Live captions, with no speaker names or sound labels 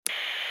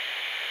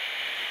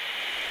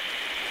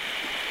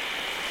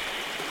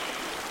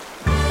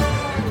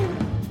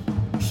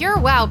Pure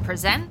Wow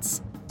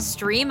presents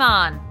Stream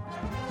On,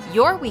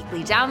 your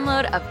weekly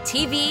download of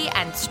TV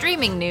and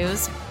streaming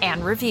news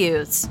and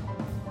reviews.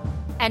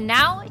 And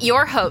now,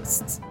 your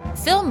hosts,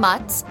 Phil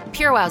Mutz,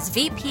 Pure Wow's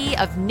VP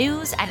of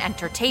News and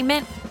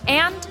Entertainment,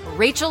 and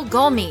Rachel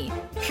Golmi,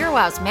 Pure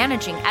Wow's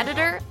Managing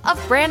Editor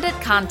of Branded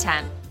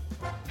Content.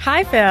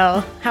 Hi,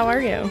 Phil. How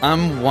are you?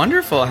 I'm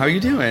wonderful. How are you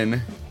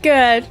doing?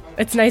 Good.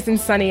 It's nice and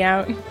sunny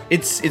out.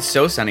 It's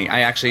so sunny. I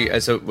actually,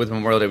 so with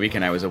Memorial Day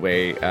weekend, I was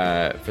away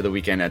for the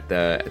weekend at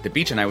the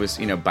beach, and I was,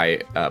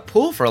 by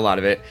pool for a lot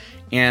of it.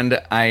 And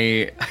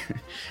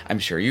I'm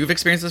sure you've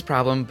experienced this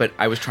problem, but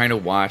I was trying to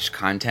watch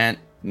content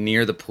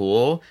near the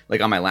pool, like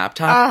on my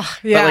laptop. Oh,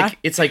 yeah.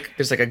 But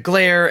there's a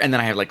glare, and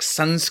then I have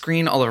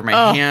sunscreen all over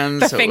my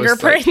hands. The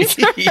fingerprints.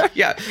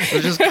 Yeah,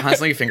 there's just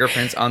constantly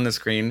fingerprints on the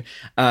screen.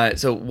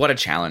 So what a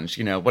challenge,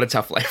 what a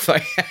tough life I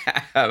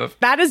have.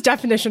 That is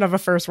definition of a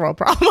first world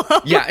problem.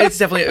 Yeah,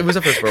 it was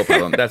a first world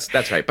problem.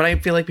 That's right. But I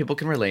feel like people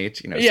can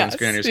relate, Yes,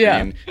 sunscreen on your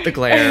screen, the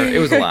glare, it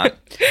was a lot.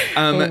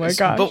 Oh my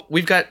gosh. But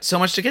we've got so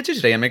much to get to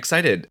today. I'm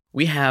excited.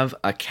 We have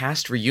a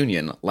cast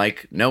reunion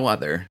like no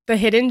other. The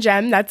hidden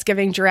gem that's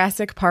giving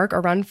Jurassic Park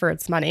a run for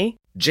its money.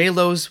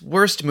 J-Lo's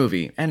worst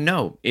movie. And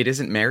no, it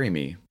isn't Marry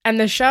Me. And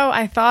the show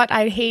I thought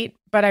I'd hate,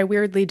 but I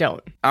weirdly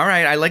don't. All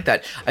right, I like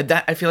that.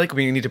 I feel like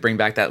we need to bring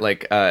back that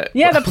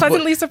the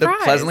pleasantly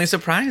surprised. The pleasantly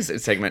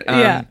surprised segment.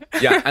 Yeah,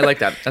 I like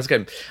that. That's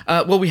good.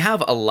 Well, we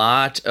have a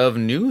lot of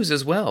news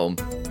as well.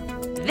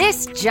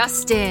 This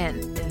just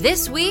in.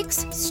 This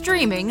week's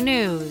streaming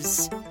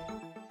news.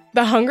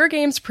 The Hunger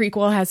Games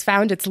prequel has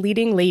found its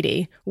leading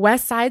lady.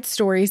 West Side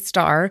Story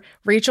star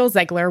Rachel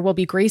Zegler will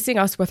be gracing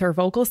us with her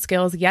vocal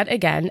skills yet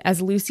again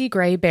as Lucy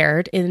Gray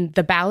Baird in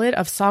The Ballad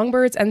of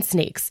Songbirds and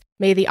Snakes.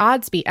 May the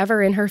odds be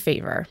ever in her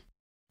favor.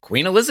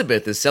 Queen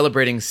Elizabeth is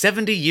celebrating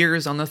 70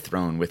 years on the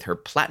throne with her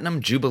Platinum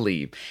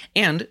Jubilee,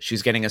 and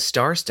she's getting a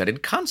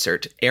star-studded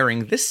concert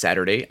airing this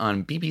Saturday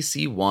on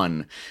BBC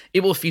One. It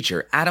will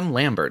feature Adam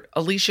Lambert,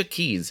 Alicia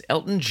Keys,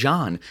 Elton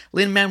John,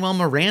 Lin-Manuel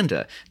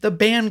Miranda, the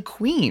band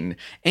Queen,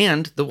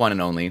 and the one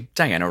and only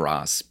Diana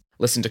Ross.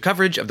 Listen to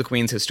coverage of the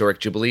Queen's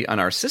historic Jubilee on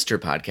our sister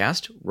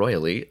podcast,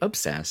 Royally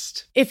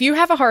Obsessed. If you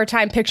have a hard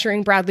time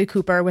picturing Bradley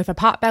Cooper with a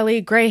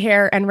potbelly, gray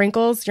hair, and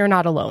wrinkles, you're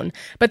not alone.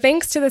 But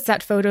thanks to the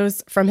set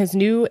photos from his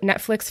new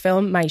Netflix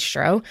film,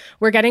 Maestro,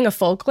 we're getting a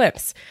full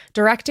glimpse.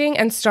 Directing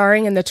and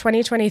starring in the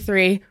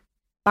 2023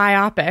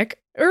 biopic.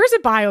 Or is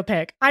it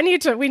biopic?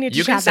 We need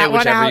to chat that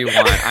one out. You can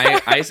say whichever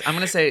you want.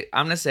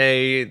 I'm gonna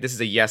say this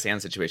is a yes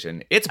and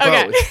situation. It's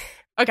both.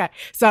 Okay.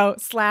 So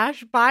 /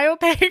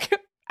 biopic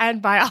and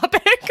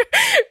biopic.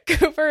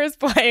 Cooper is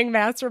playing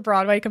master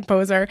Broadway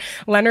composer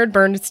Leonard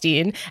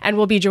Bernstein and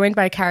will be joined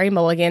by Carey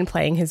Mulligan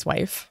playing his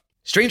wife.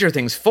 Stranger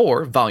Things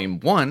 4 Volume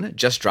 1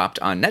 just dropped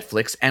on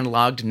Netflix and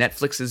logged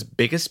Netflix's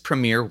biggest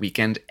premiere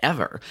weekend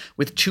ever,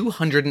 with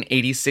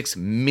 286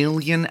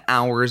 million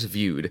hours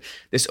viewed.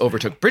 This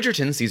overtook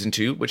Bridgerton Season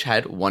 2, which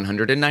had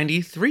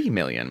 193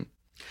 million.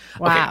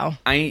 Wow.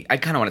 Okay, I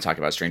kind of want to talk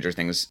about Stranger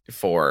Things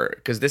 4,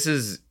 because this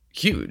is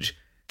huge.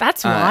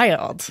 That's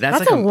wild. That's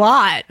like a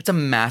lot. It's a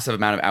massive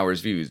amount of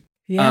hours viewed.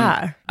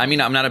 Yeah. I'm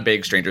not a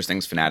big Stranger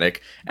Things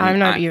fanatic. And I'm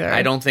not either.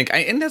 I don't think,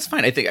 and that's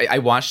fine. I think I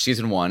watched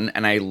season 1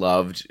 and I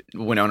loved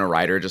Winona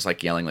Ryder just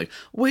yelling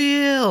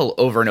Will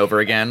over and over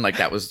again.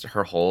 That was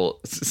her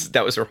whole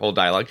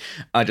dialogue,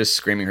 just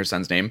screaming her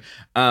son's name.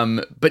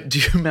 But do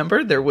you remember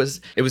it was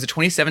a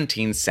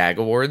 2017 SAG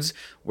Awards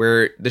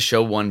where the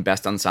show won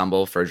Best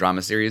Ensemble for a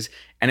Drama Series.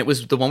 And it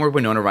was the one where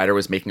Winona Ryder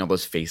was making all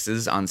those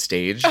faces on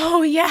stage.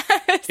 Oh, yes.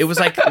 It was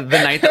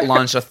the night that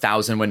launched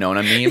 1,000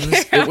 Winona memes.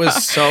 Yeah. It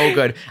was so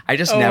good.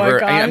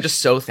 I'm just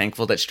so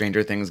thankful that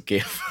Stranger Things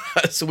gave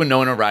us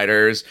Winona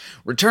Ryder's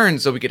return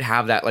so we could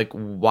have that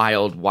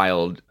wild,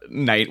 wild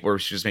night where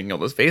she was making all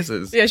those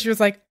faces. Yeah, she was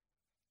like,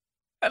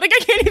 I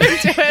can't even do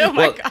it. Oh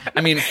my God.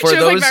 I mean, for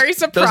those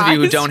of you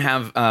who don't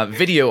have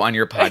video on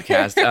your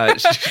podcast,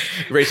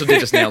 Rachel did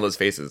just nail those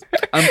faces.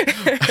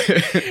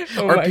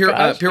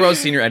 Pure Wow's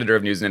senior editor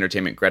of news and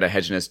entertainment, Greta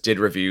Hedgenes, did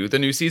review the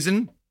new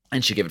season,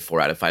 and she gave it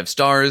 4 out of 5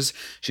 stars.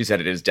 She said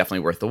it is definitely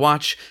worth the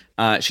watch.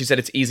 She said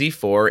it's easy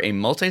for a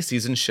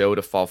multi-season show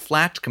to fall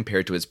flat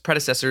compared to its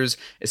predecessors,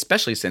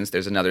 especially since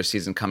there's another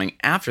season coming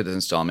after this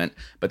installment,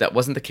 but that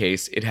wasn't the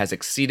case. It has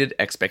exceeded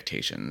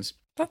expectations.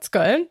 That's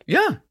good.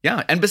 Yeah.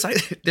 And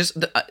besides,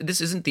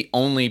 this isn't the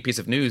only piece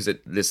of news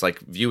that this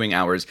viewing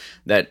hours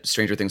that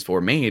Stranger Things 4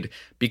 made,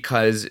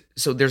 because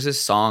there's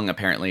this song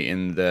apparently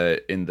in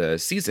the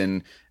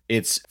season.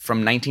 It's from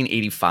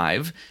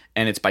 1985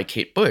 and it's by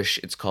Kate Bush.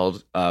 It's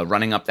called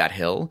Running Up That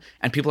Hill,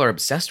 and people are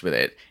obsessed with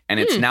it. And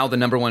it's now the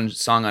 #1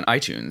 song on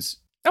iTunes.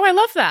 Oh, I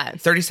love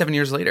that. 37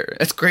 years later.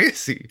 That's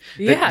crazy.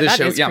 Yeah, the that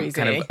show, is crazy.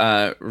 Kind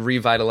of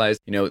revitalized,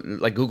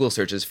 Google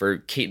searches for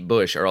Kate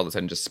Bush are all of a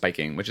sudden just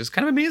spiking, which is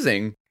kind of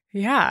amazing.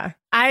 Yeah.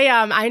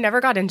 I never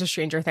got into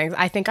Stranger Things.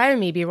 I think I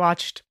maybe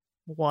watched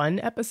one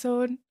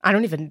episode. I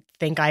don't even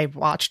think I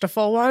watched a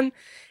full one.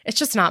 It's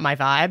just not my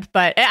vibe.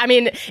 But I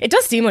mean, it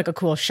does seem like a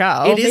cool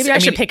show. It is, Maybe I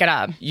should pick it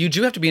up. You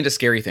do have to be into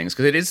scary things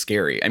because it is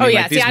scary. I mean,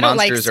 yeah. these I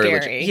monsters don't like are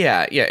legit. scary.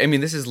 Yeah. I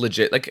mean, this is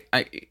legit. Like,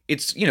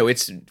 it's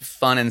it's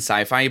fun and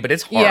sci-fi, but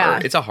it's horror. Yeah.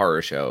 It's a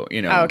horror show.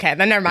 Oh, okay,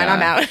 then never mind. Yeah.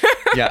 I'm out.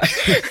 Yeah,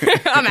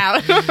 I'm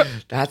out.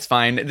 That's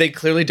fine. They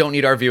clearly don't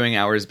need our viewing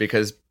hours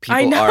because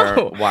people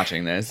are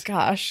watching this.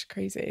 Gosh,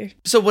 crazy.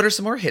 So, what are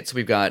some more hits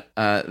we've got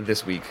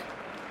this week?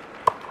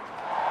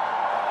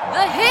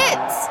 The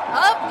hits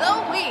of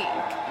the week.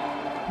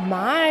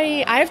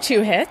 I have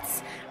 2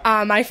 hits.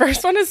 My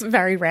first one is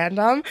very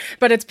random,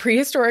 but it's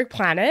Prehistoric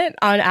Planet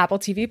on Apple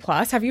TV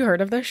Plus. Have you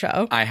heard of the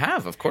show? I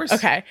have, of course.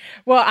 Okay.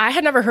 Well, I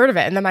had never heard of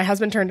it. And then my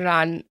husband turned it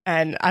on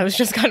and I was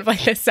just kind of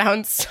like, this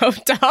sounds so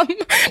dumb,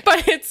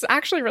 but it's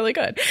actually really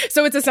good.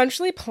 So it's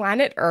essentially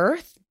Planet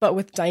Earth, but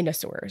with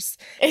dinosaurs.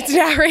 It's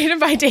narrated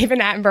by David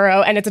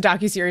Attenborough and it's a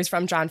docuseries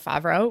from Jon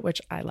Favreau,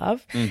 which I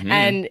love. Mm-hmm.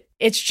 And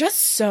it's just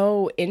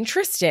so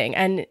interesting.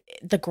 And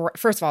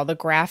first of all, the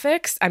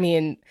graphics, I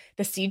mean,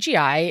 the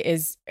CGI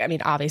is, I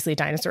mean, obviously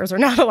dinosaurs are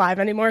not alive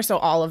anymore. So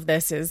all of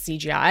this is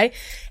CGI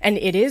and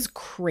it is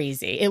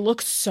crazy. It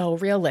looks so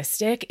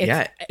realistic.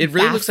 It's it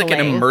really looks like an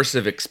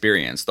immersive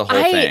experience, the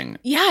whole thing.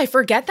 Yeah, I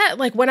forget that.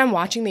 Like when I'm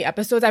watching the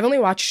episodes, I've only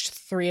watched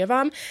 3 of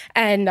them.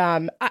 And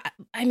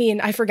I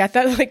mean, I forget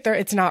that like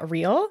it's not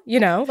real, you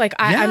know, like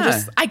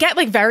I get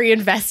like very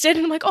invested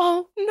and I'm like,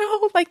 oh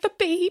no, like the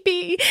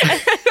baby. And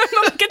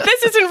I'm like,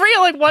 this isn't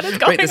real. Like what is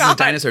going on? This is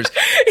dinosaurs.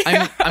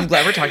 Yeah. I'm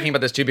glad we're talking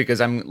about this too, because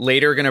I'm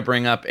later going to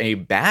bring up a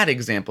bad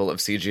example of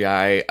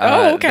CGI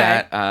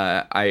that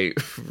I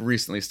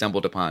recently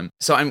stumbled upon.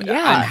 So I'm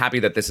happy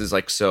that this is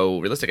like so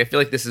realistic. I feel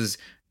like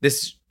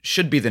this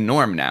should be the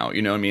norm now.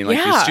 You know what I mean?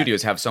 Like these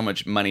studios have so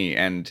much money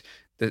and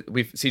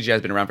CGI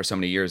has been around for so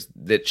many years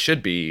that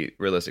should be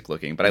realistic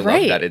looking, but I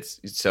love that it's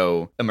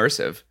so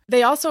immersive.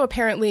 They also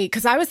apparently,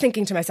 because I was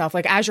thinking to myself,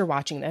 like, as you're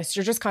watching this,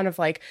 you're just kind of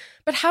like,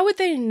 but how would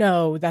they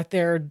know that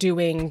they're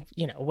doing,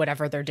 you know,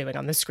 whatever they're doing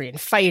on the screen,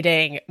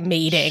 fighting,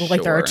 mating,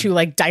 like there are 2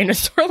 like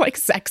dinosaur like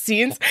sex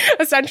scenes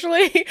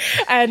essentially,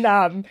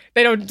 and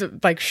they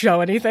don't like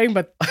show anything,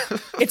 but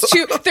it's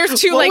too.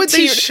 There's 2 what like would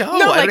they show?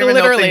 No, like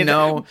literally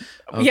know.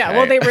 Okay. Yeah,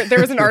 well, there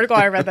was an article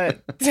I read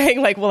that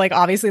saying like, well, like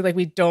obviously, like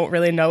we don't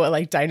really know what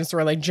like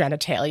dinosaur like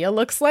genitalia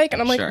looks like,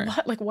 and I'm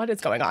like, what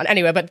is going on?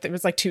 Anyway, but there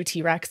was like 2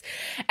 T-Rex,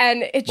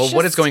 and it's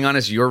what is going on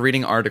is you're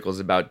reading articles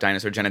about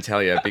dinosaur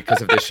genitalia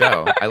because of this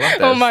show. I love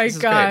this.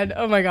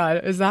 Oh my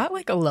god, is that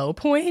like a low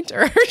point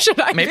or should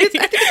I? Maybe I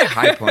think it's a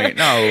high point.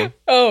 No.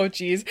 Oh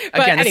geez.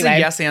 Again, it's a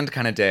yes and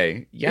kind of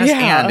day. Yes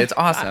and it's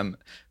awesome.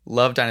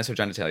 Love dinosaur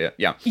genitalia.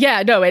 Yeah.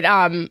 Yeah. No.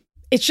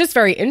 It's just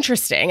very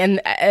interesting.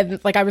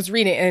 And like I was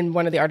reading in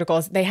one of the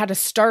articles, they had to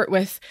start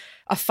with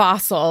a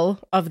fossil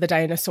of the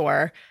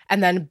dinosaur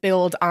and then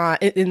build on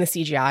in the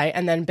CGI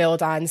and then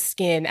build on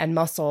skin and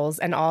muscles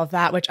and all of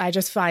that, which I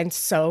just find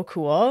so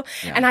cool.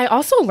 Yeah. And I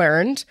also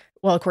learned,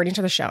 well, according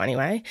to the show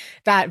anyway,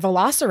 that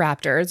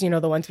velociraptors, you know,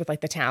 the ones with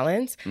like the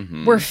talons,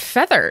 were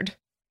feathered,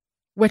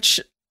 which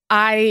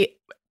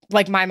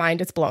my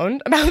mind is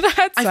blown about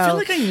that. So. I feel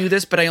like I knew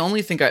this, but I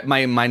only think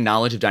my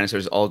knowledge of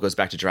dinosaurs all goes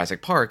back to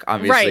Jurassic Park,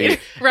 obviously.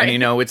 Right. And, you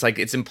know, it's like,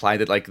 it's implied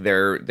that like they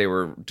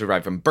were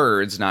derived from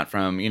birds, not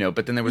from, you know,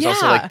 but then there was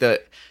also like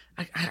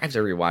I have to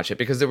rewatch it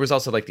because there was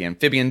also like the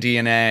amphibian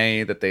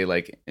DNA that they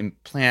like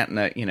implant in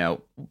the, you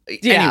know,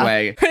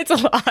 anyway. It's a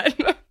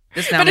lot.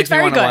 This now makes me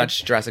want to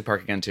watch Jurassic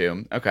Park again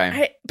too.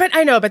 Okay. But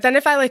then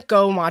if I like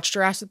go and watch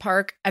Jurassic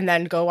Park and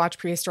then go watch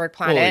Prehistoric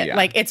Planet,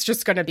 like it's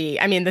just going to be,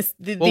 I mean, the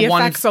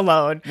effects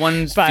alone.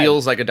 One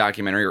feels like a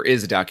documentary or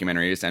is a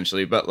documentary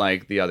essentially, but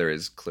like the other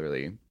is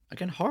clearly,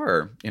 again,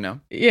 horror, you know?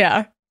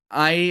 Yeah.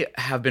 I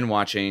have been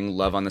watching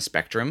Love on the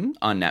Spectrum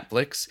on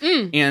Netflix,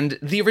 and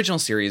the original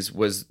series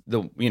was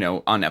on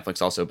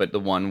Netflix also, but the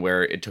one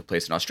where it took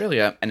place in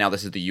Australia, and now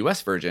this is the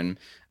US version.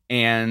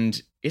 And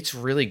it's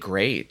really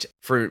great.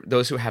 For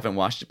those who haven't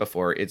watched it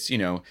before, it's,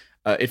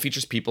 it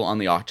features people on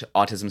the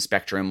autism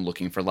spectrum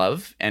looking for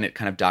love, and it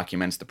kind of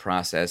documents the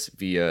process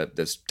via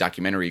this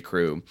documentary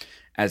crew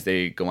as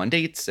they go on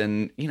dates.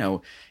 And,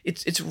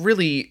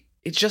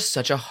 it's just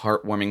such a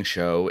heartwarming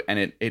show,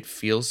 and it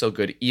feels so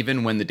good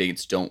even when the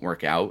dates don't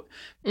work out.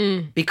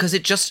 Because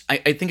I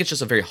think it's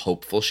just a very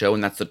hopeful show,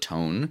 and that's the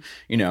tone,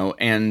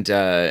 and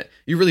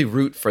you really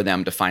root for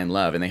them to find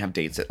love. And they have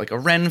dates at like a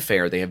Ren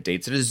fair, they have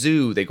dates at a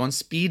zoo, they go on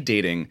speed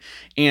dating.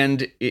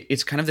 And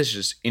it's kind of this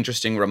just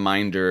interesting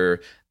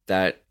reminder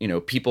that,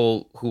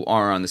 people who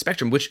are on the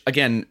spectrum, which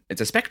again,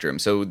 it's a spectrum.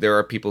 So there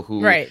are people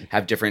who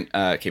have different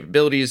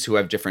capabilities, who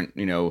have different,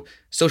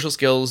 social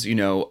skills.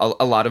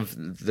 A lot of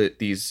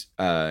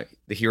the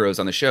heroes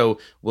on the show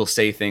will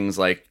say things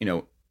like,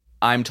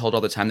 I'm told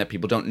all the time that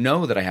people don't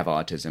know that I have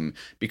autism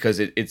because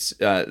it's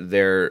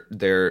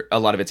they're a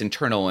lot of it's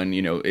internal, and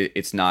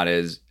it's not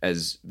as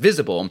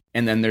visible.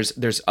 And then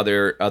there's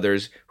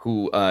others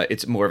who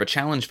it's more of a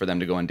challenge for them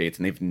to go on dates,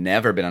 and they've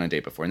never been on a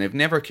date before, and they've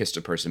never kissed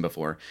a person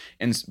before,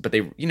 but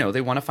they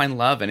they want to find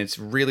love, and it's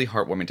really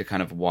heartwarming to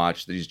kind of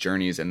watch these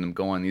journeys and them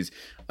go on these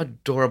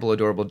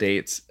adorable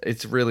dates.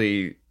 It's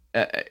really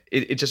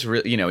it just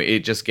really it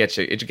just gets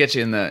you,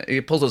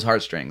 it pulls those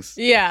heartstrings.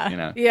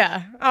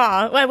 Yeah.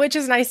 Well, which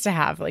is nice to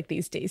have like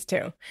these days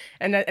too,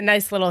 and a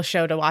nice little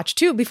show to watch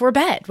too before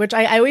bed, which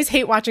I always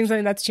hate watching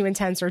something that's too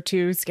intense or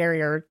too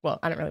scary, or well,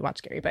 I don't really watch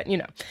scary, but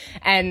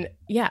and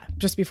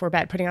just before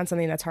bed, putting on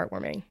something that's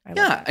heartwarming.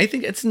 I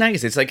think it's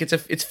nice. It's like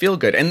it's feel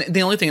good, and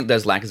the only thing it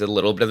does lack is a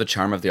little bit of the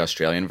charm of the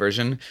Australian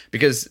version,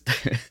 because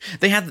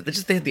they had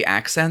the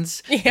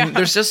accents. And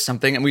there's just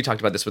something, and we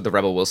talked about this with the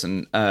Rebel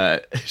Wilson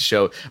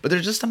show. But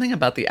there's just something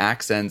about the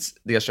accents,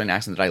 the Australian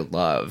accent, that I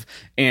love.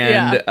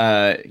 And,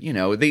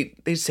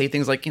 they say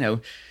things like,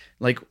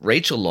 like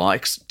Rachel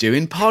likes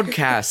doing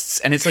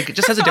podcasts. And it's like, it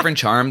just has a different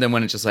charm than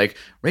when it's just like,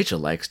 Rachel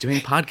likes doing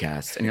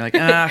podcasts. And you're like,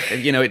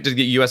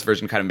 the US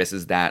version kind of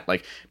misses that,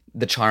 like,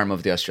 the charm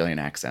of the Australian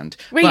accent.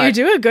 Wait, but you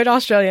do a good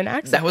Australian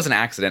accent. That was an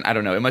accident. I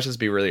don't know. It must just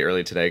be really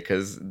early today,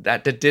 because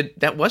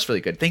that was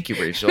really good. Thank you,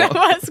 Rachel. That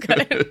was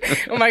good.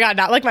 Oh my God,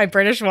 not like my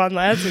British one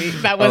last week.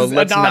 That was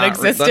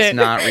non-existent. Let's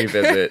not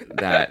revisit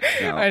that.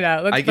 No. I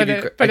know. Let's put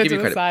it to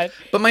the side.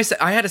 But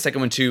I had a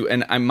second one too,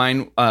 and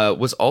mine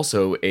was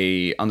also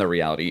on the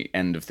reality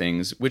end of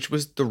things, which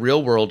was The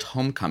Real World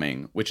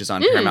Homecoming, which is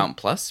on Paramount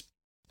Plus.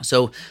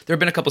 So there have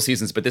been a couple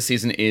seasons, but this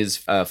season is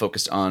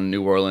focused on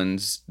New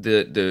Orleans,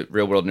 the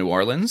Real World New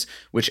Orleans,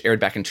 which aired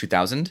back in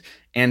 2000.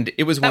 And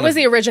it was that was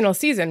the original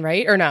season,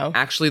 right? Or no?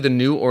 Actually, the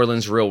New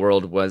Orleans Real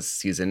World was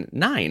season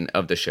 9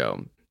 of the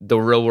show. The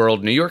Real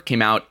World New York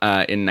came out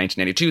in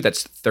 1992.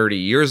 That's 30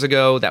 years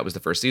ago. That was the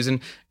first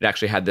season. It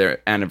actually had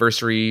their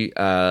anniversary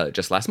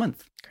just last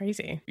month.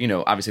 Crazy.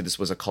 Obviously this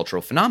was a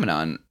cultural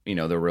phenomenon,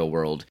 The Real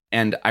World.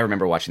 And I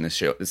remember watching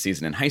this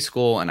season in high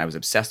school, and I was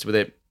obsessed with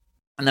it.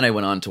 And then I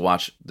went on to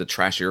watch the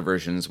trashier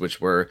versions,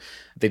 which were,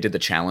 they did the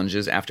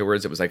challenges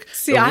afterwards. It was like...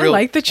 I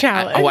like the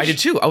challenge. I did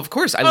too. Of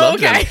course. I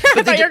loved them. I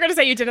thought you were going to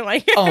say you didn't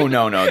like it. Oh,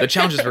 no. The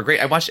challenges were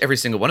great. I watched every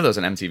single one of those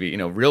on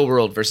MTV. Real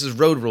World versus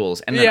Road Rules.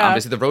 And then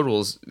obviously the Road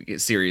Rules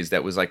series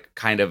that was like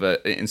kind of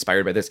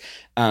inspired by this.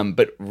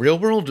 But Real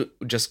World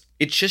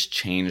just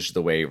changed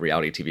the way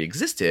reality TV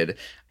existed.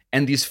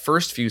 And these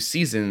first few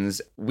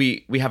seasons,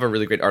 we have a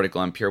really great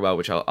article on PureWow,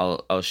 which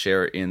I'll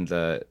share in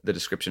the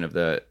description of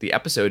the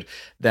episode,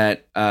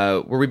 that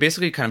where we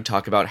basically kind of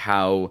talk about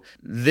how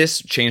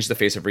this changed the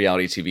face of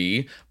reality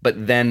TV,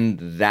 but then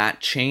that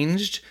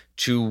changed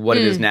to what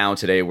it is now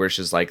today, where it's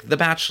just like The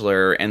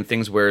Bachelor and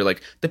things where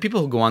like the people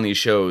who go on these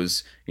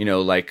shows,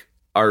 like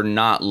are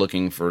not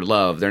looking for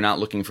love. They're not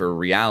looking for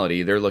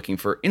reality. They're looking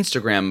for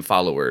Instagram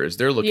followers.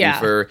 They're looking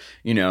for,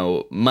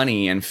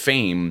 money and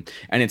fame.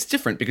 And it's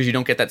different because you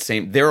don't get that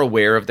same, they're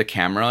aware of the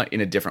camera in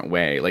a different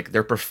way. Like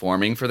they're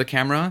performing for the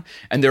camera,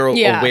 and they're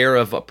aware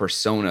of a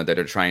persona that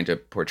they're trying to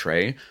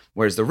portray.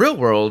 Whereas the Real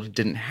World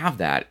didn't have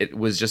that. It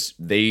was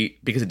just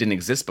because it didn't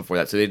exist before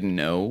that. So they didn't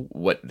know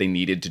what they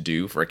needed to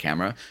do for a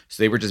camera.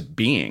 So they were just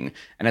being.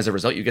 And as a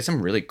result, you get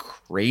some really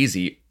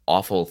crazy,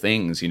 awful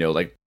things,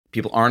 like,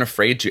 people aren't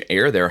afraid to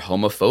air their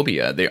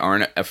homophobia. They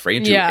aren't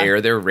afraid to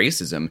air their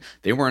racism.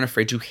 They weren't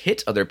afraid to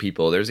hit other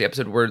people. There's the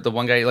episode where the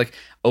one guy like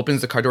opens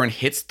the car door and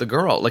hits the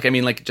girl. Like, I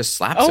mean, like just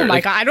slaps her. Oh my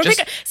like, God. I don't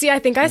think. I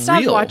think I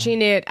stopped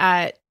watching it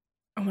at.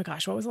 Oh my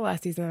gosh, what was the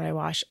last season that I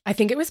watched? I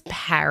think it was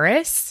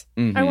Paris.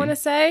 I want to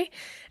say,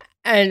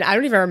 and I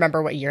don't even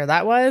remember what year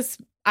that was.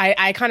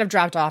 I kind of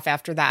dropped off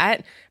after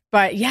that.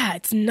 But yeah,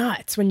 it's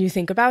nuts when you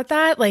think about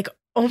that. Like,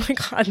 oh my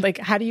God, like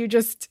how do you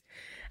just?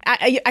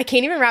 I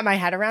can't even wrap my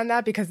head around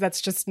that, because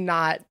that's just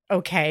not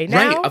okay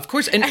now. Right, of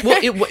course. And well,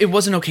 it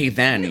wasn't okay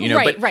then,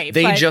 but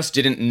they just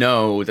didn't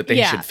know that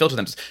they should filter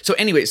them. So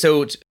anyway,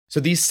 so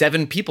these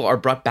 7 people are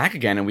brought back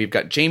again, and we've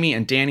got Jamie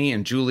and Danny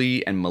and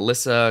Julie and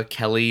Melissa,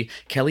 Kelly,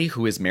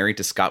 who is married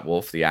to Scott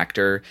Wolf, the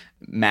actor,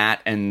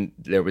 Matt, and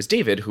there was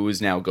David, who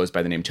is now goes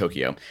by the name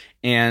Tokyo.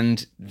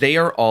 And they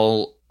are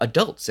all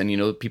adults,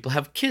 and people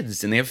have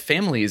kids and they have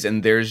families,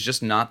 and there's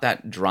just not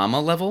that drama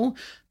level.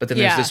 But then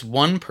there's this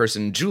one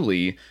person,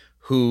 Julie,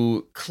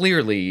 who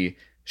clearly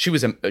she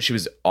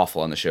was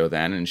awful on the show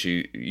then, and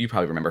you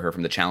probably remember her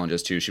from the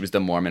challenges too. She was the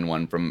Mormon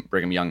one from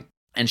Brigham Young.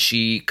 And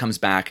she comes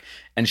back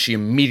and she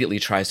immediately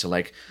tries to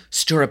like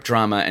stir up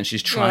drama, and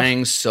she's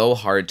trying so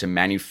hard to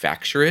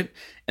manufacture it.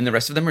 And the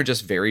rest of them are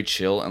just very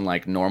chill and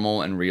like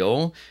normal and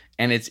real.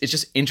 And it's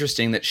just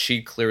interesting that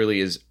she clearly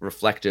is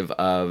reflective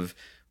of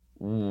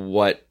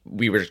what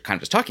we were kind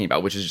of just talking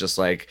about, which is just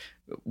like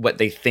what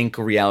they think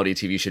reality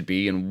TV should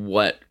be and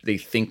what they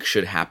think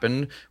should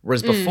happen.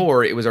 Whereas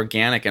before it was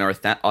organic and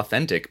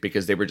authentic,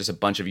 because they were just a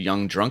bunch of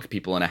young drunk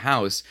people in a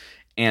house.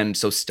 And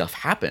so stuff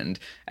happened.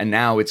 And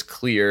now it's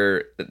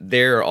clear that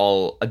they're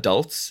all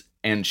adults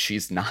and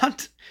she's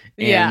not.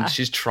 And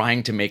she's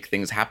trying to make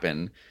things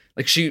happen.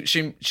 Like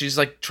she's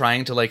like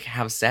trying to like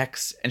have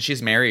sex, and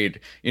she's married,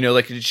 you know,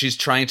 like she's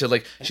trying to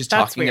like, she's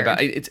That's talking weird.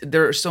 about it.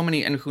 There are so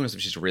many, and who knows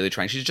if she's really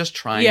trying. She's just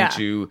trying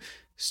to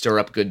stir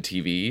up good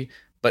TV.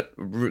 But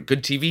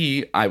good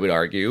TV, I would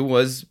argue,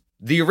 was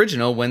the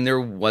original when there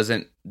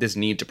wasn't this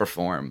need to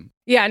perform.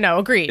 Yeah, no,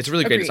 agreed. It's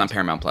really great. Agreed. It's on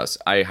Paramount Plus.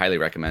 I highly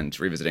recommend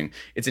revisiting.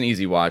 It's an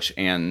easy watch,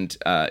 and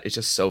it's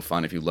just so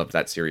fun if you loved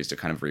that series to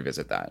kind of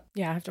revisit that.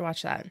 Yeah, I have to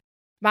watch that.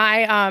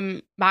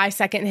 My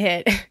second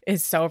hit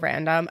is so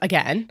random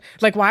again.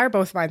 Like, why are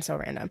both mine so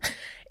random?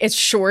 It's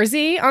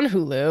Shoresy on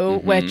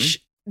Hulu,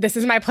 which this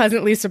is my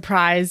pleasantly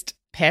surprised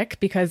pick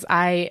because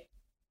I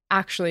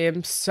actually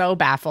am so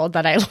baffled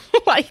that I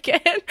like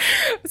it.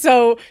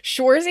 So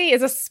Shoresy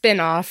is a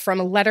spin-off from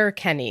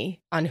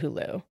Letterkenny on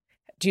Hulu.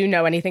 Do you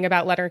know anything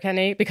about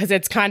Letterkenny? Because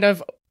it's kind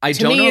of, I to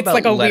don't me, know it's about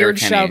like a weird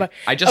show. But,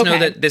 I just know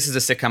that this is a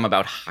sitcom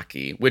about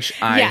hockey, which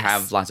I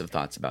have lots of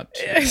thoughts about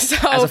too, as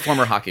a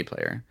former hockey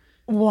player.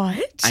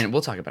 What?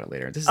 We'll talk about it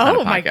later. This is not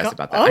a podcast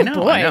about that.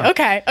 Oh, I know.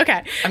 Okay.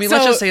 I mean,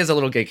 let's just say as a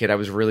little gay kid, I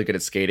was really good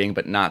at skating,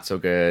 but not so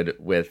good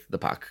with the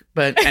puck.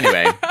 But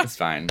anyway, it's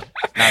fine.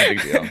 Not a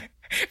big deal.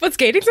 But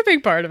skating's a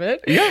big part of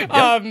it.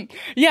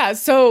 Yeah.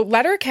 So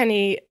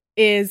Letterkenny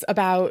is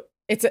about,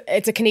 it's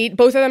a Canadian,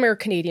 both of them are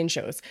Canadian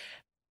shows.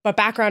 But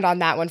background on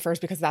that one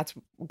first, because that's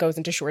goes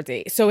into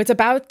Shoresy. So it's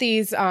about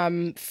these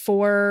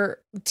 4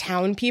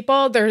 town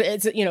people.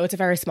 It's a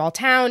very small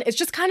town. It's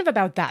just kind of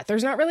about that.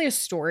 There's not really a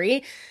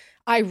story.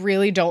 I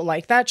really don't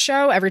like that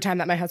show. Every time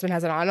that my husband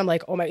has it on, I'm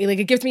like, oh my, like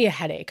it gives me a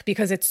headache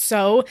because it's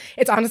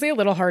honestly a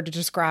little hard to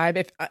describe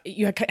if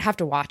you have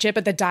to watch it.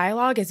 But the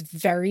dialogue is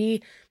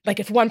very, like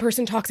if one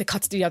person talks, it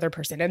cuts to the other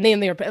person. And then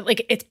they're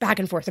like, it's back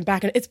and forth and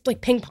back. And it's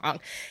like ping pong.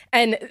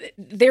 And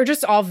they're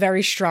just all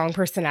very strong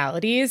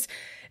personalities.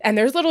 And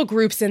there's little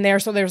groups in there.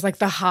 So there's like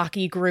the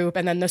hockey group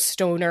and then the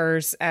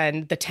stoners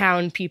and the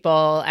town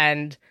people.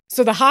 And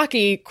so the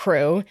hockey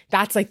crew,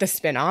 that's like the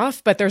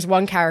spinoff. But there's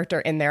one character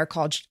in there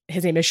called,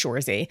 his name is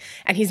Shoresy.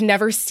 And he's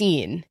never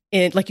seen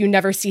in, like you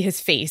never see his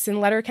face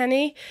in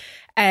Letterkenny.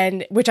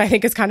 And which I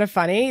think is kind of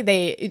funny.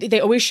 They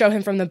always show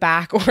him from the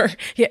back or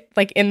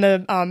like in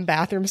the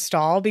bathroom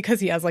stall because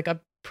he has like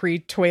a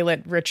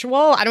pre-toilet ritual.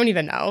 I don't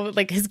even know,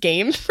 like his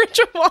game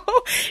ritual.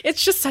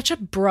 It's just such a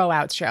bro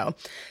out show.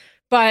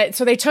 But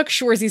so they took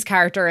Shoresy's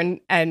character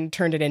and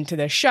turned it into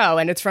this show.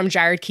 And it's from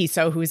Jared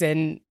Keeso, who's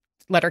in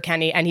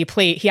Letterkenny. And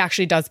he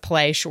actually does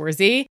play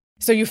Shoresy.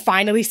 So you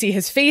finally see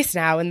his face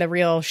now in the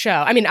real show.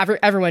 I mean,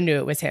 everyone knew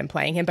it was him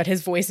playing him, but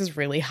his voice is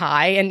really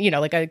high and,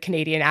 like a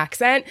Canadian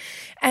accent.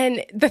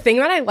 And the thing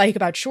that I like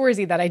about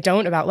Shoresy that I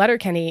don't about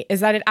Letterkenny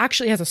is that it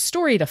actually has a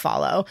story to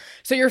follow.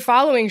 So you're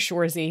following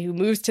Shoresy, who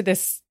moves to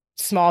this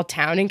small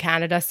town in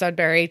Canada,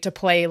 Sudbury, to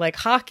play like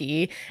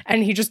hockey,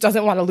 and he just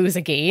doesn't want to lose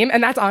a game.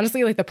 And that's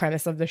honestly like the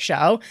premise of the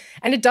show.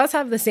 And it does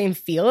have the same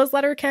feel as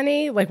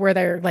Letterkenny, like where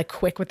they're like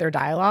quick with their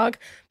dialogue.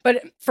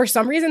 But for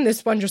some reason,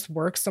 this one just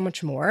works so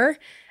much more.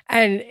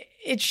 And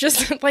it's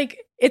just like,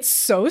 it's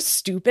so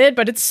stupid,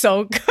 but it's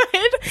so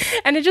good.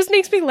 And it just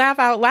makes me laugh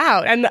out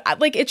loud. And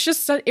like, it's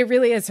just, it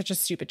really is such a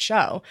stupid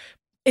show.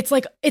 It's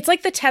like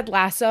the Ted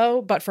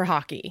Lasso, but for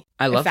hockey.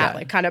 I love that.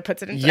 Like kind of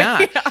puts it into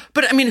yeah.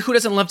 But I mean, who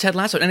doesn't love Ted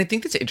Lasso? And I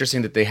think it's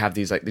interesting that they have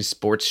these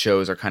sports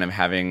shows are kind of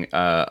having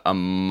a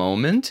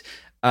moment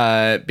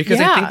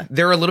because I think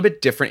they're a little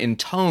bit different in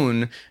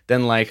tone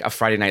than like a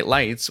Friday Night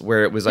Lights,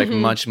 where it was like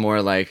much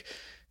more like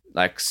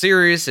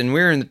serious, and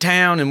we're in the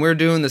town and we're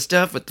doing the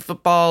stuff with the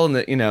football and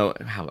the,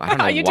 I don't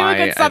know you why.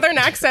 do a good Southern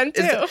accent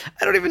too.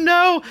 I don't even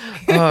know.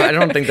 I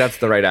don't think that's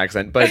the right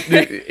accent, but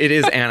it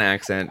is an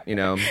accent,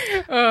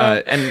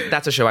 and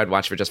that's a show I'd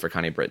watch for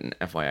Connie Britton,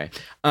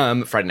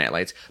 FYI. Friday Night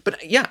Lights.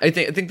 But yeah, I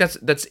think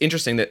that's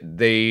interesting that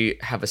they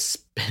have a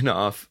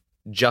spin-off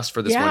just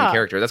for this one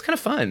character. That's kind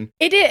of fun.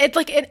 It is. It's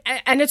like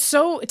and it's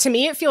so, to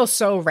me, it feels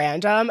so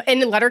random.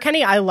 And in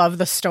Letterkenny, I love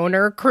the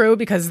stoner crew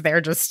because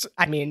they're just,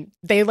 I mean,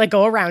 they like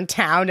go around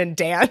town and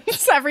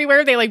dance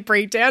everywhere. They like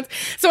break dance.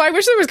 So I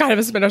wish there was kind of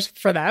a spin-off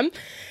for them.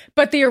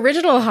 But the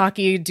original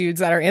hockey dudes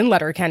that are in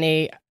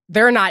Letterkenny,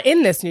 they're not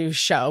in this new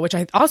show, which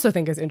I also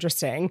think is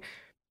interesting.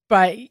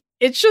 But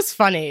it's just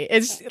funny.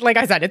 It's like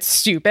I said, it's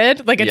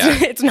stupid. Like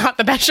it's not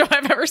the best show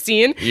I've ever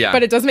seen. Yeah.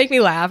 But it does make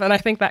me laugh, and I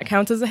think that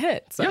counts as a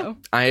hit. So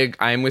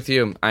I'm with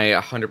you. I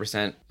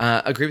 100%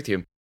 agree with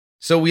you.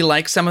 So we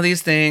like some of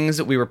these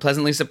things. We were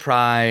pleasantly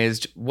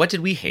surprised. What did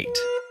we hate?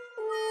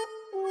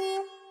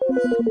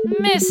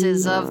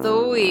 Misses of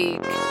the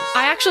week.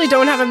 I actually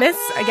don't have a miss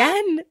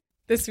again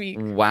this week.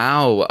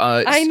 Wow.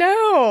 I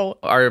know.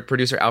 Our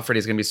producer Alfred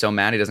is going to be so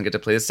mad he doesn't get to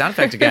play this sound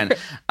effect again.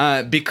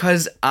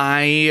 Because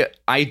I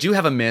do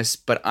have a miss,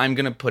 but I'm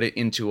going to put it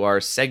into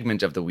our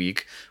segment of the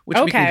week, which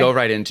we can go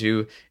right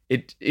into.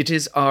 It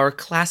is our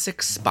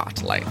classic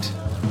spotlight.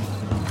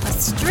 A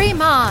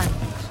Stream On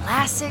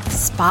Classic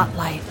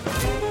Spotlight.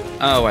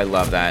 Oh, I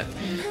love that.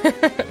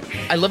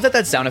 I love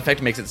that sound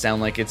effect makes it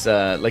sound like it's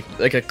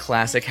like a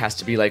classic has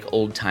to be like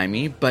old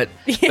timey, but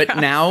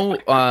now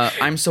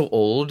I'm so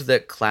old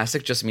that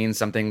classic just means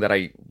something that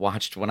I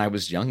watched when I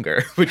was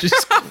younger, which is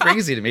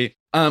crazy to me.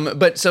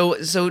 But so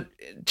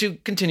to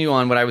continue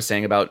on what I was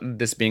saying about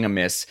this being a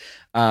miss,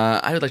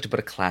 I would like to put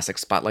a classic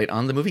spotlight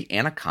on the movie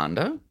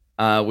Anaconda,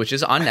 which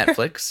is on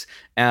Netflix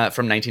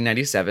from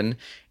 1997.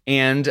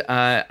 And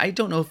I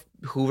don't know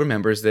who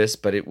remembers this,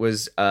 but it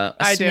was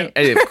I do.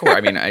 Of course,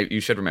 I mean,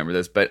 you should remember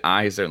this, but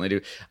I certainly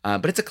do.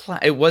 But it's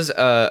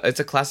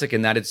a classic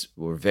in that it's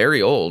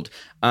very old.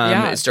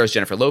 It stars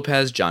Jennifer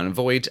Lopez, Jon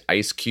Voight,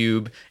 Ice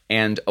Cube,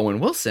 and Owen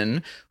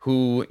Wilson,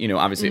 who,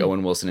 obviously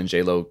Owen Wilson and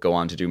J-Lo go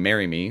on to do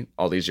Marry Me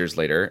all these years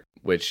later,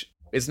 which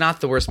is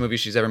not the worst movie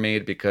she's ever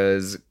made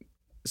because,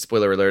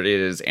 spoiler alert, it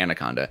is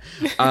Anaconda.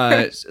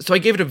 So I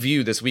gave it a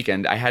view this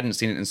weekend. I hadn't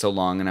seen it in so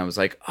long, and I was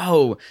like,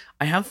 oh,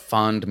 I have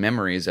fond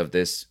memories of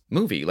this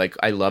movie. Like,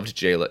 I loved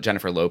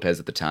Jennifer Lopez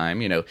at the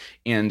time,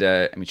 and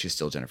I mean, she's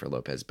still Jennifer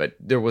Lopez, but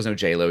there was no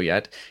J-Lo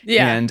yet.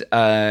 Yeah. And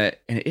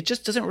it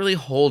just doesn't really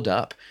hold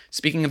up.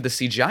 Speaking of the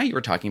CGI you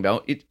were talking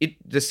about, the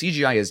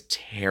CGI is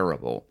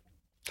terrible.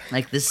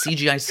 Like, the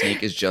CGI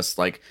snake is just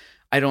like,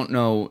 I don't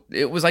know.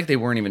 It was like they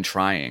weren't even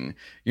trying.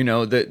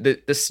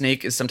 The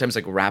snake is sometimes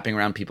like wrapping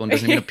around people and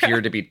doesn't even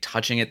appear to be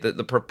touching it.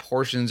 The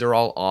proportions are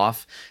all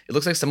off. It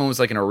looks like someone was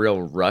like in a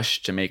real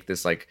rush to make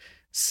this like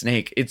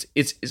snake.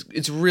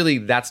 It's really,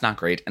 that's not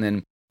great. And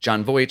then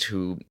Jon Voight,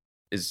 who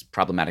is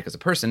problematic as a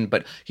person,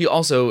 but he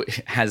also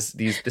has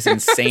this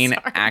insane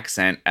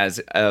accent as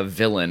a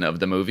villain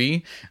of the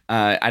movie.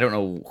 I don't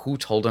know who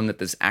told him that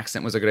this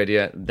accent was a good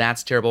idea.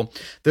 That's terrible.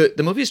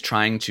 The movie is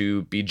trying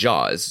to be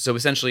Jaws. So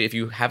essentially, if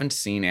you haven't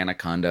seen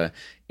Anaconda,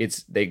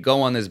 they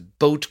go on this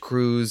boat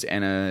cruise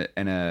and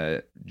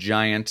a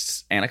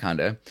giant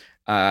anaconda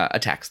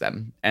attacks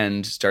them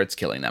and starts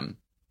killing them.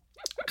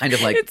 Kind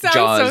of like it sounds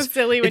Jaws. So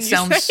silly when it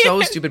sounds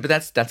so stupid, but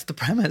that's the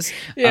premise.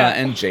 Yeah.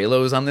 And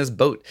J-Lo's on this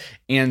boat,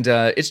 and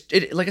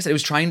it like I said,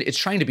 it's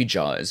trying to be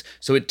Jaws,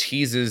 so it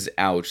teases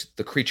out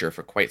the creature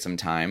for quite some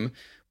time.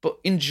 But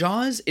in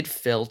Jaws, it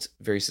felt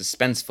very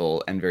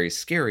suspenseful and very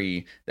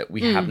scary that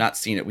we have not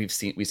seen it. We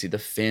see the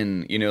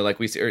fin, like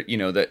we see,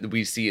 that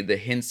we see the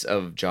hints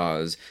of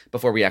Jaws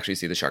before we actually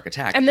see the shark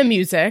attack. And the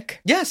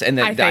music. Yes, and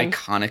the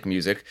iconic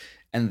music.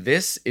 And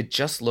this, it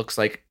just looks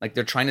like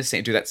they're trying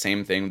to do that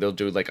same thing. They'll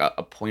do like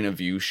a point of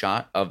view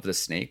shot of the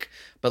snake,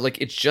 but like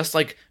it's just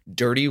like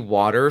dirty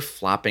water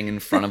flopping in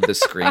front of the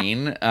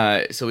screen.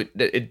 So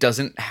it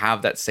doesn't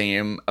have that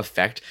same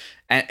effect.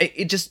 And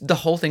it just, the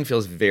whole thing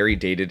feels very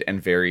dated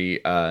and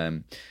very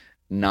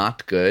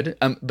not good.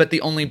 But the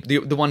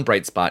one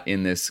bright spot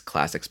in this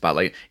classic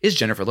spotlight is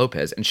Jennifer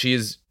Lopez, and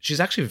she's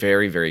actually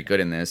very, very good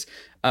in this,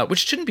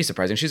 which shouldn't be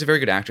surprising. She's a very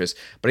good actress.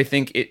 But I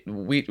think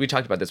we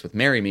talked about this with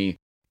Marry Me.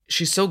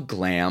 She's so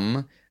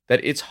glam that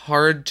it's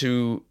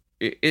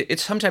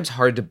sometimes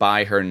hard to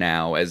buy her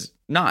now as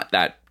not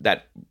that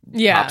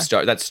pop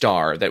star, that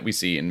star that we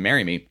see in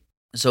Marry Me.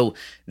 So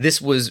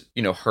this was,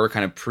 her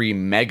kind of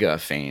pre-mega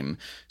fame.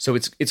 So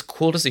it's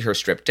cool to see her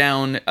stripped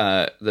down.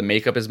 The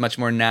makeup is much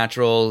more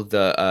natural.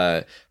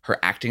 Her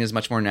acting is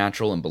much more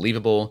natural and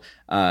believable,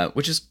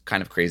 which is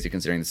kind of crazy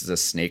considering this is a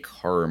snake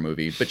horror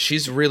movie. But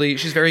she's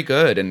very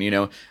good. And,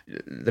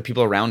 the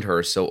people around her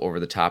are so over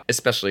the top,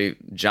 especially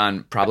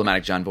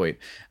problematic Jon Voight.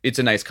 It's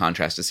a nice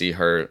contrast to see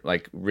her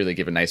like really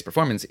give a nice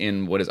performance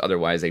in what is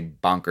otherwise a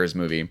bonkers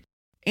movie.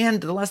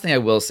 And the last thing I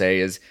will say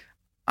is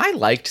I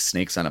liked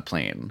Snakes on a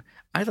Plane.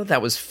 I thought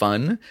that was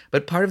fun,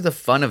 but part of the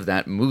fun of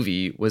that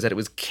movie was that it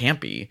was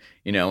campy,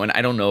 and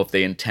I don't know if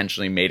they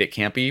intentionally made it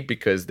campy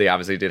because they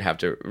obviously did have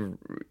to,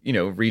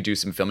 redo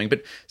some filming,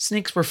 but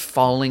snakes were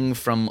falling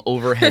from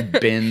overhead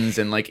bins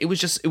and like, it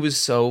was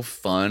so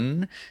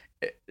fun.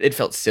 It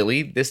felt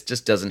silly. This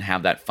just doesn't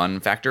have that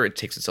fun factor. It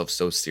takes itself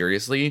so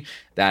seriously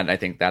that I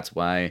think that's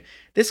why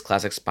this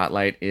classic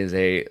spotlight is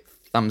a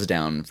thumbs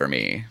down for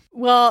me.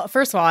 Well,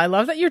 first of all, I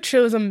love that you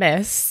chose a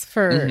miss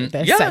for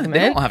this segment. They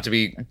don't all have to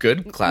be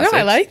good classics. No,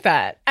 I like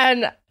that.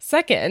 And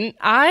second,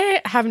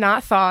 I have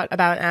not thought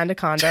about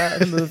Anaconda,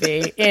 the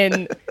movie,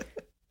 in...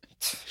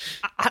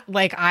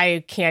 like,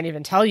 I can't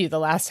even tell you the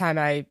last time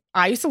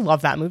I used to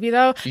love that movie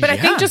though. But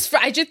I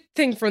just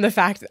think from the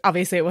fact that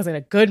obviously it wasn't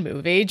a good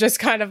movie, just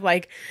kind of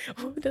like,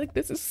 oh, like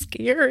this is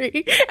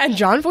scary. And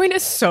Jon Voight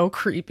is so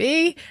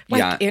creepy,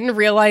 like in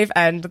real life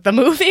and the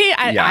movie.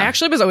 I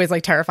actually was always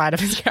like terrified of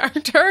his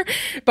character.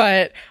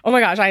 But oh my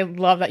gosh, I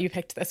love that you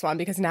picked this one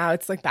because now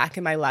it's like back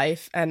in my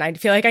life and I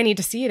feel like I need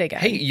to see it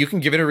again. Hey, you can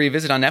give it a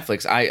revisit on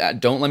Netflix. I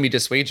don't let me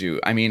dissuade you.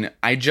 I mean,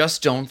 I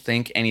just don't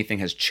think anything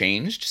has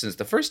changed since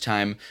the first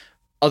time.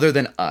 Other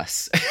than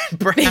us,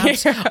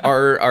 perhaps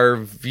our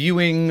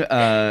viewing,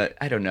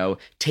 I don't know,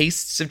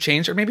 tastes have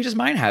changed, or maybe just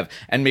mine have,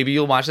 and maybe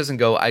you'll watch this and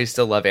go, "I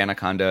still love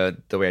Anaconda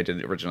the way I did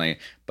it originally."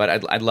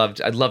 But I'd love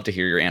to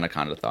hear your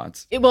Anaconda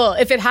thoughts. Well,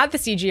 if it had the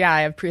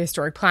CGI of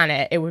Prehistoric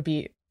Planet, it would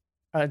be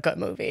a good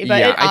movie, but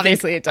it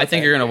doesn't. I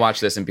think you're gonna watch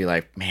this and be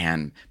like,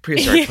 man,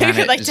 Prehistoric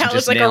Planet like is tell just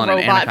us like a nailing an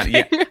robot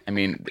anaconda. thing. Yeah, I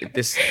mean,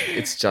 it's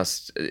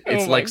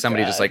Oh like my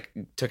somebody just God. like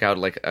took out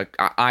like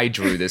I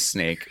drew this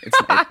snake.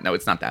 No,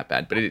 it's not that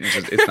bad, but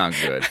it's not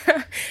good.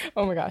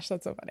 Oh my gosh,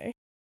 that's so funny.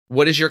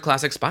 What is your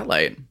classic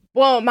spotlight?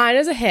 Well, mine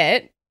is a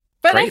hit,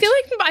 but Great.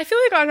 I feel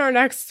like on our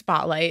next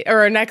spotlight or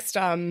our next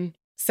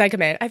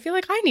segment, I feel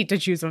like I need to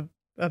choose a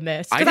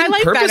miss I because didn't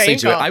like that purposely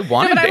do it. ankle. I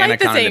wanted No, but the I like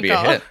this anaconda to be a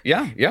ankle. hit.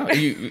 Yeah.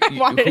 I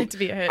wanted it to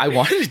be a hit. I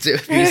wanted it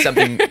to be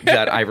something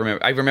that I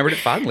remember. I remembered it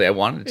fondly. I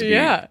wanted it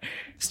to be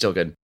still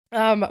good.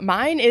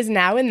 Mine is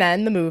Now and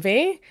Then, the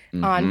movie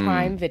on Mhm.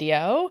 Prime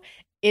Video.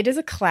 It is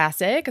a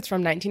classic. It's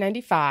from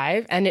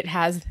 1995, and it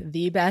has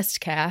the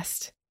best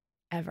cast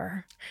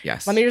ever.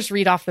 Yes. Let me just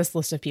read off this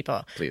list of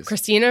people. Please.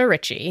 Christina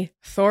Ricci,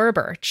 Thora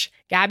Birch,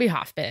 Gabby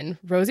Hoffman,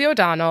 Rosie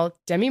O'Donnell,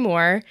 Demi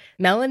Moore,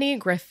 Melanie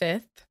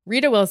Griffith,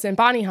 Rita Wilson,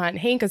 Bonnie Hunt,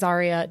 Hank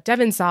Azaria,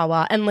 Devin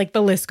Sawa, and like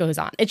the list goes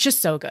on. It's just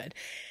so good.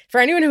 For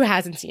anyone who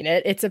hasn't seen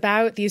it, it's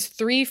about these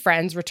three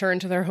friends return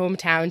to their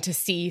hometown to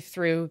see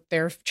through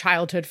their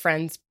childhood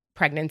friend's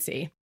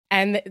pregnancy.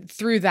 And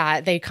through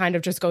that, they kind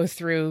of just go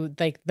through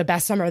like the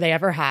best summer they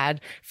ever had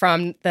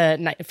from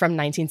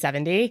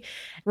 1970.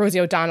 Rosie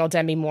O'Donnell,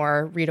 Demi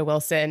Moore, Rita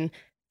Wilson,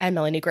 and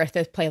Melanie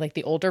Griffith play like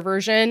the older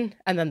version,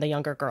 and then the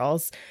younger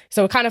girls.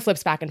 So it kind of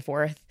flips back and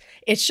forth.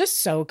 It's just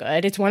so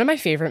good. It's one of my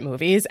favorite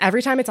movies.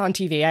 Every time it's on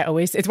TV,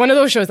 it's one of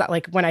those shows that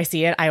like when I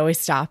see it, I always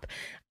stop.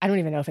 I don't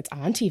even know if it's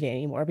on TV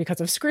anymore because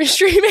of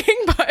streaming,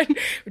 but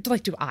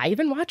like, do I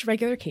even watch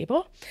regular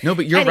cable? No,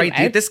 but you're Anyway.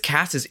 right. This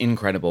cast is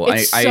incredible.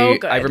 It's so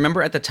good. I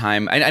remember at the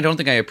time, I don't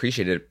think I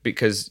appreciated it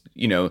because,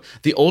 you know,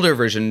 the older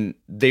version,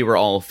 they were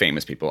all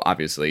famous people,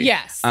 obviously.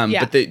 Yes.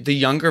 But the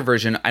younger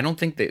version, I don't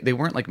think they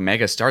weren't like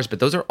mega stars, but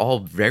those are all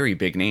very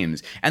big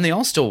names and they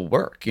all still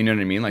work. You know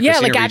what I mean? Like, Yeah,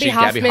 Christina like Gabby Ricci,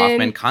 Gabby Hoffman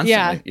Hoffman.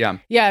 constantly.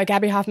 Yeah.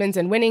 Gabby Hoffman's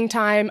in Winning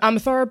Time.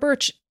 Thora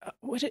Birch,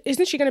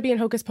 isn't she going to be in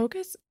Hocus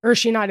Pocus? Or is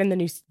she not in the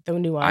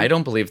new one? I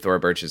don't believe Thora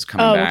Birch is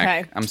coming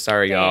back. Okay. I'm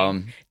sorry, y'all.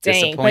 Dang.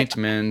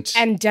 Disappointment.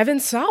 And Devin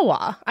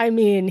Sawa. I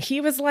mean, he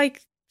was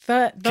like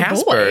the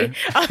Casper. boy.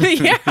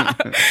 Yeah.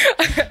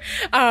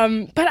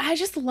 But I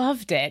just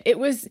loved it.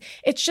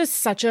 It's just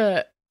such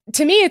a,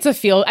 to me, it's a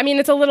feel. I mean,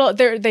 it's a little,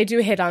 they do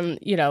hit on,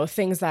 you know,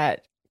 things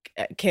that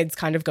kids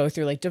kind of go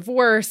through, like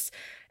divorce.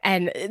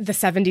 And the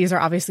 70s are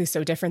obviously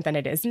so different than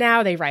it is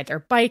now. They ride their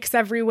bikes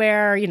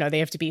everywhere. You know, they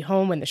have to be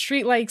home when the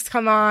street lights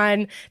come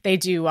on. They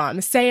do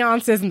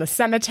seances in the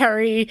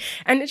cemetery.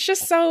 And it's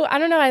just so, I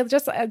don't know,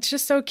 it's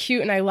just so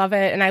cute and I love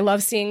it. And I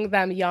love seeing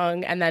them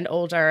young and then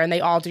older, and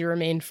they all do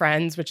remain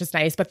friends, which is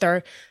nice, but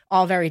they're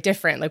all very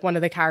different. Like one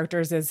of the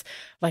characters is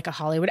like a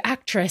Hollywood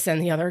actress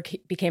and the other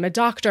became a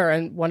doctor,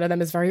 and one of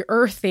them is very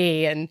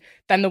earthy. And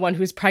then the one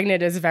who's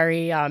pregnant is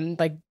very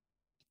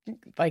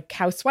like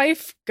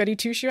housewife, goody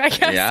two shoe, I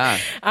guess.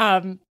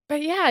 Yeah.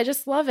 But yeah, I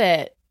just love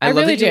it. I love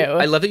really that you- do.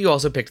 I love that you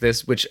also picked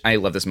this, which I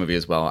love this movie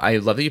as well. I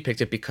love that you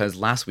picked it because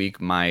last week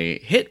my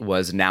hit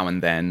was Now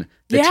and Then,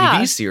 the Yeah.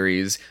 TV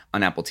series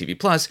on Apple TV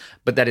Plus,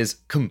 but that is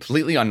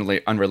completely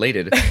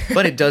unrelated.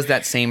 But it does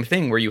that same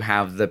thing where you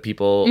have the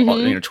people,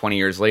 Mm-hmm. you know, 20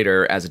 years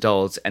later as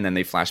adults, and then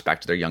they flash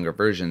back to their younger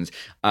versions.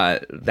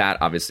 That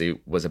obviously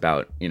was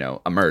about, you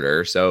know, a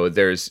murder. So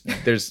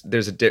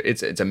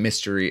it's a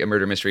mystery, a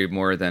murder mystery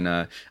more than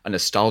a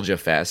nostalgia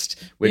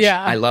fest, which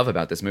Yeah. I love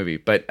about this movie.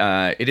 But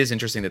it is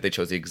interesting that they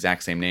chose the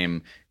exact same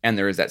name, and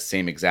there is that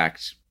same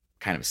exact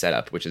kind of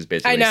setup, which is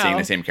basically know. seeing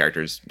the same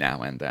characters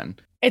now and then.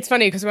 It's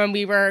funny because when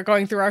we were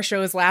going through our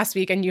shows last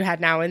week and you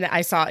had Now and Then,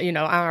 I saw, you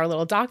know, on our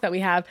little doc that we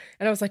have,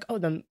 and I was like, oh,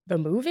 the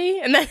movie?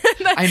 And then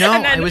I know,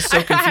 and then I was so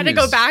I had to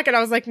go confused. back and I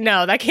was like,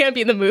 no, that can't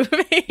be the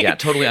movie. Yeah,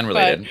 totally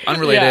unrelated. But,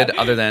 Unrelated,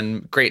 yeah. other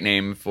than great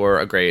name for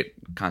a great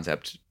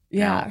concept.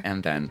 Yeah. Now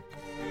and then.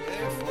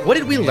 What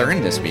did we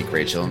learn this week,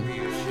 Rachel?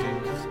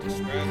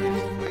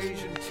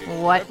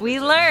 What we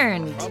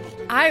learned.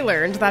 I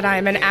learned that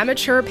I'm an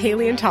amateur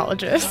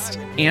paleontologist.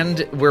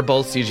 And we're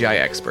both CGI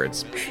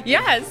experts.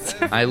 Yes.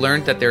 I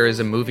learned that there is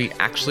a movie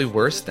actually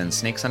worse than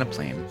Snakes on a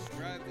Plane.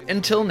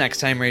 Until next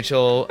time,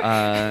 Rachel,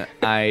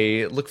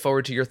 I look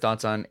forward to your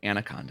thoughts on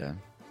Anaconda.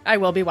 I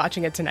will be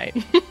watching it tonight.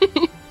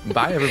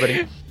 Bye,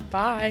 everybody.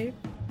 Bye.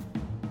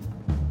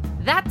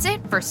 That's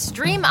it for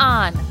Stream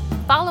On.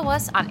 Follow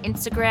us on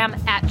Instagram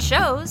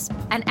 @shows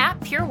and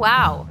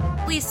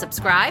 @PureWow. Please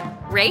subscribe,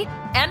 rate,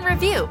 and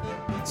review.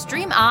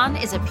 Stream On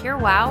is a Pure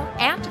Wow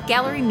and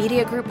Gallery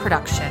Media Group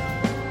production.